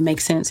that would even make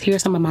sense. Here are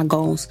some of my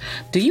goals.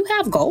 Do you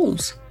have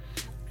goals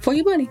for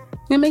your money?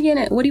 What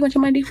do you want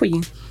your money to do for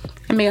you?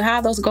 How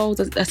are those goals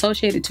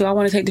associated to, I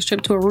want to take this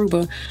trip to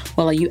Aruba.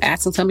 Well, are you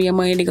asking some of your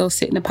money to go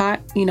sit in the pot,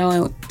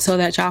 so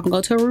that y'all can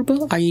go to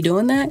Aruba? Are you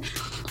doing that?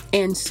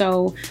 And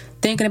so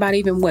thinking about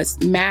even what's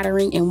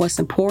mattering and what's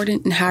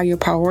important and how you're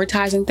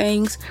prioritizing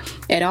things,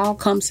 it all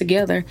comes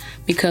together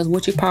because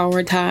what you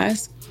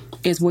prioritize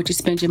is what you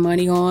spend your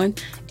money on.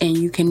 And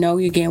you can know,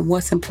 again,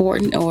 what's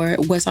important or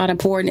what's not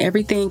important.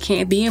 Everything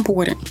can't be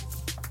important.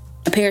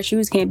 A pair of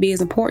shoes can't be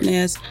as important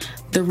as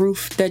the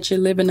roof that you're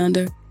living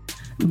under.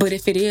 But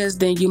if it is,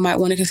 then you might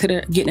want to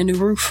consider getting a new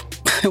roof,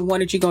 one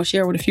that you're going to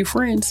share with a few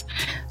friends.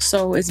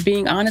 So it's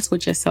being honest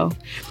with yourself.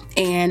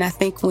 And I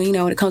think when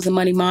it comes to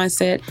money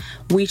mindset,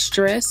 we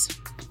stress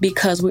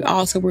because we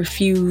also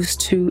refuse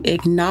to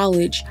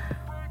acknowledge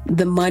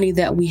the money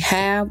that we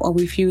have, or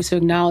refuse to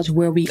acknowledge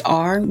where we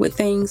are with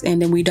things.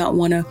 And then we don't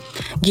want to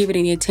give it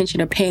any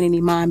attention or pay any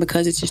mind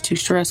because it's just too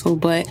stressful.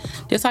 But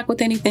just like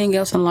with anything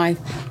else in life,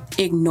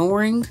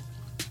 ignoring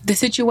the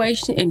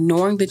situation,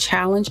 ignoring the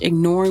challenge,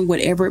 ignoring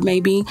whatever it may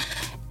be,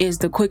 is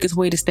the quickest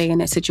way to stay in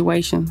that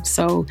situation.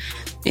 So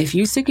if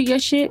you're sick of your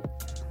shit,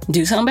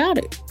 do something about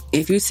it.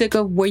 If you're sick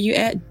of where you're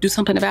at, do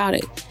something about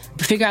it.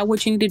 Figure out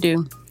what you need to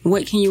do.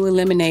 What can you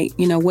eliminate?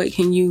 What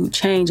can you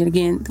change? And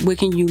again, what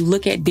can you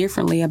look at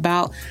differently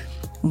about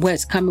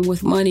what's coming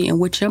with money and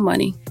with your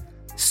money?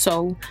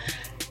 So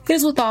it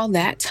is with all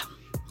that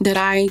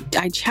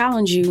I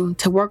challenge you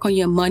to work on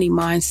your money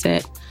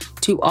mindset,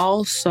 to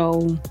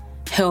also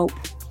help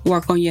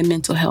work on your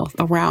mental health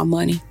around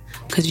money,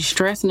 because you're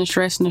stressing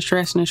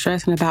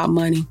about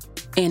money.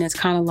 And it's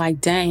kind of like,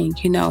 dang,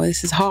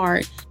 this is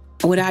hard.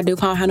 What do I do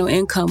if I don't have no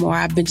income, or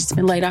I've just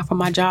been laid off from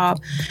my job?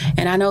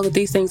 And I know that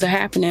these things are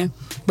happening,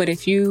 but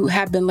if you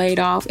have been laid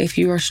off, if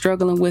you are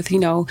struggling with,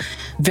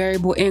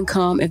 variable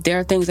income, if there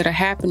are things that are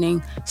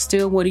happening,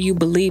 still, what are you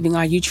believing?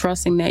 Are you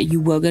trusting that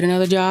you will get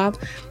another job?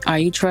 Are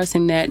you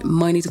trusting that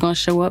money's going to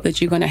show up, that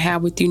you're going to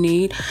have what you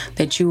need,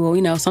 that you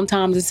will,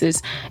 sometimes it's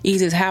as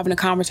easy as having a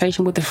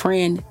conversation with a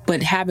friend,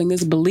 but having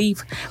this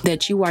belief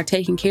that you are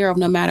taken care of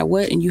no matter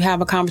what. And you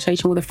have a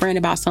conversation with a friend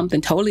about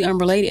something totally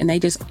unrelated and they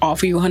just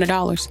offer you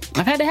 $100.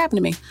 I've had that happen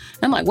to me.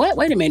 I'm like, what?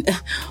 Wait a minute.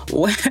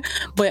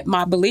 But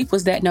my belief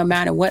was that no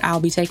matter what,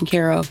 I'll be taken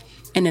care of,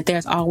 and that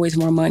there's always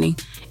more money.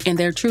 And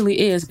there truly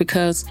is,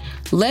 because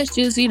let's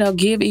just,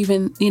 give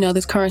even,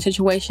 this current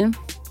situation,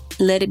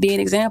 let it be an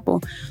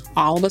example.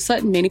 All of a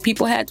sudden, many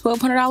people had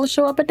 $1,200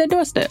 show up at their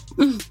doorstep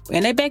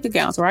in their bank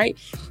accounts, right?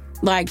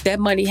 Like, that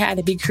money had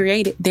to be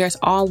created. There's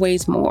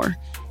always more.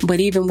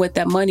 But even with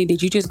that money,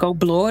 did you just go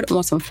blow it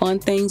on some fun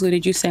things? Or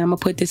did you say, I'm going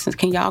to put this in,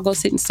 can y'all go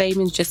sit in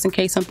savings just in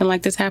case something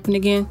like this happened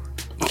again?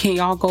 Can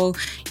y'all go,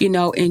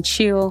 and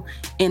chill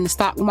in the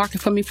stock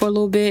market for me for a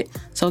little bit,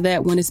 so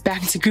that when it's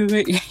back to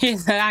good,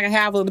 I can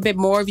have a little bit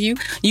more of you.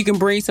 You can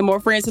bring some more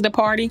friends to the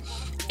party.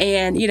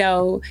 And,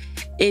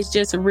 it's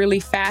just really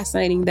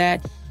fascinating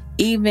that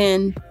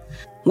even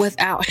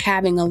without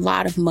having a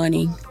lot of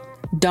money,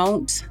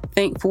 don't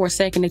think for a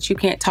second that you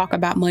can't talk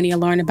about money or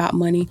learn about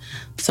money,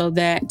 so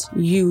that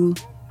you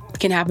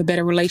can have a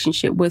better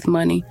relationship with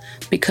money,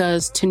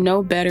 because to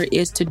know better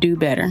is to do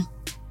better.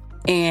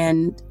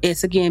 And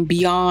it's, again,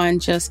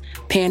 beyond just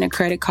paying a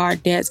credit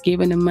card debts,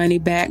 giving the money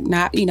back,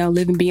 not,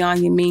 living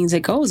beyond your means.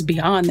 It goes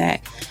beyond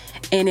that.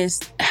 And it's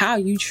how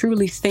you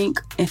truly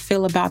think and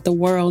feel about the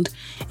world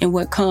and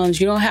what comes.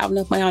 You don't have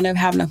enough money. I'll never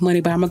have enough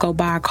money, but I'm going to go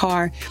buy a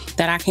car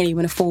that I can't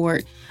even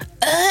afford.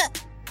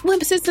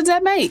 What sense does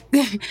that make?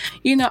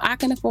 I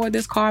can afford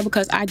this car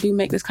because I do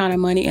make this kind of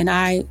money, and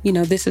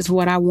this is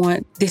what I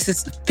want. This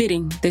is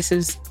fitting. This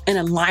is in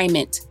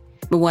alignment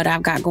with what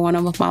I've got going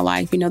on with my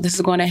life. This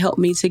is going to help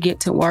me to get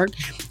to work.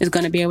 It's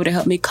going to be able to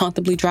help me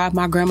comfortably drive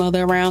my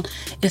grandmother around.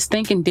 It's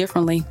thinking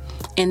differently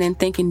and then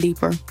thinking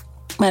deeper.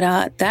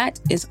 But that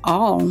is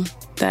all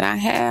that I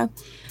have.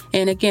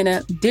 And again,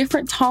 a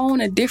different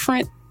tone, a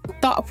different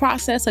thought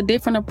process, a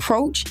different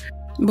approach.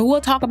 But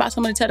we'll talk about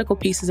some of the technical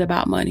pieces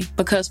about money,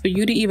 because for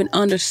you to even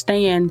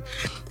understand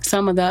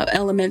some of the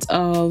elements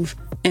of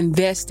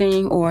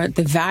investing or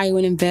the value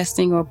in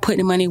investing or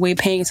putting money away,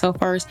 paying yourself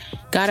first,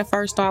 gotta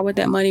first start with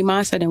that money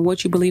mindset and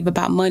what you believe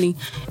about money,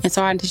 and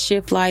starting to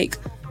shift like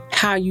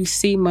how you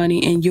see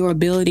money and your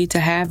ability to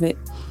have it.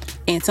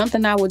 And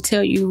something I would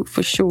tell you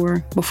for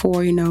sure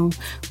before,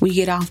 we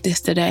get off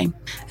this today,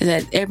 is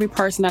that every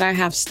person that I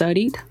have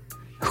studied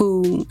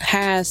who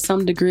has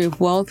some degree of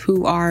wealth,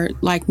 who are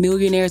like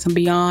millionaires and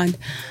beyond,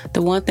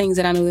 the one thing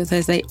that I know is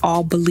they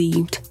all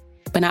believed.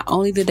 But not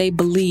only did they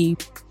believe,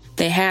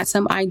 they had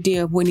some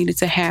idea of what needed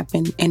to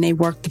happen, and they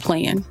worked the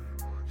plan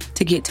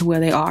to get to where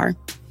they are.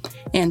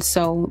 And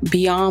so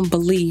beyond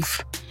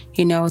belief,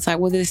 it's like,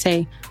 what do they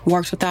say?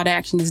 Works without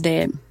action is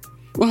dead.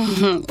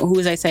 Who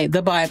do they say?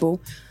 The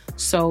Bible.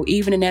 So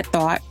even in that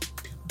thought,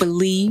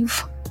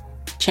 believe,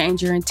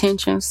 change your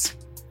intentions,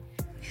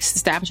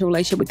 establish a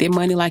relationship with your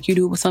money like you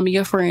do with some of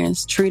your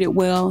friends. Treat it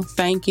well.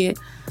 Thank it.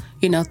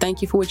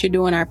 Thank you for what you're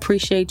doing. I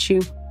appreciate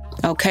you.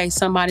 Okay,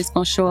 somebody's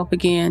going to show up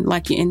again,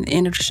 like and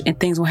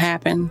things will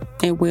happen.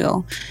 It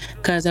will.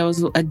 Because there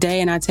was a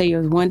day, and I tell you,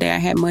 it was one day I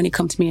had money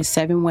come to me in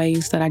 7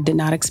 ways that I did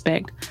not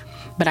expect.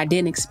 But I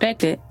didn't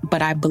expect it,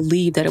 but I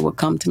believed that it would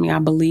come to me. I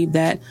believed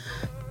that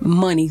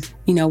money,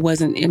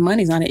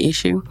 money's not an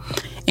issue.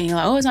 And you're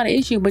like, oh, it's not an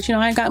issue, but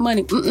I ain't got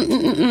money.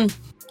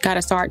 Got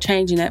to start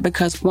changing that,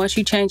 because once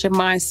you change your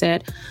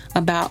mindset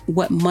about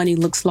what money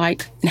looks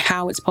like and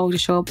how it's supposed to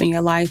show up in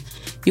your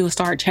life, you'll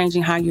start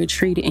changing how you're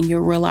treated, and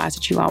you'll realize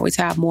that you always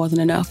have more than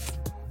enough.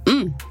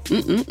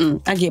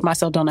 I get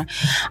myself done.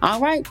 All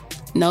right.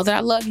 Know that I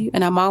love you,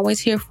 and I'm always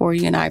here for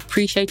you, and I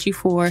appreciate you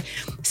for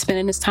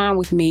spending this time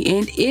with me.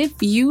 And if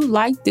you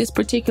like this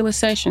particular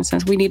session,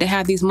 since we need to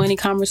have these money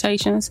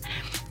conversations,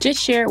 just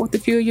share it with a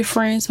few of your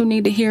friends who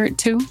need to hear it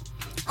too.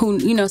 Who,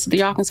 so that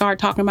y'all can start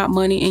talking about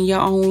money in your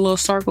own little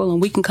circle,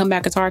 and we can come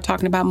back and start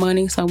talking about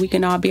money, so we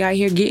can all be out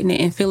here getting it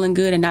and feeling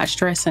good and not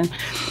stressing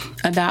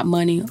about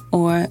money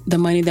or the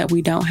money that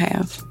we don't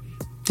have.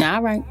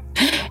 All right.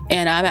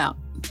 And I'm out.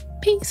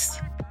 Peace.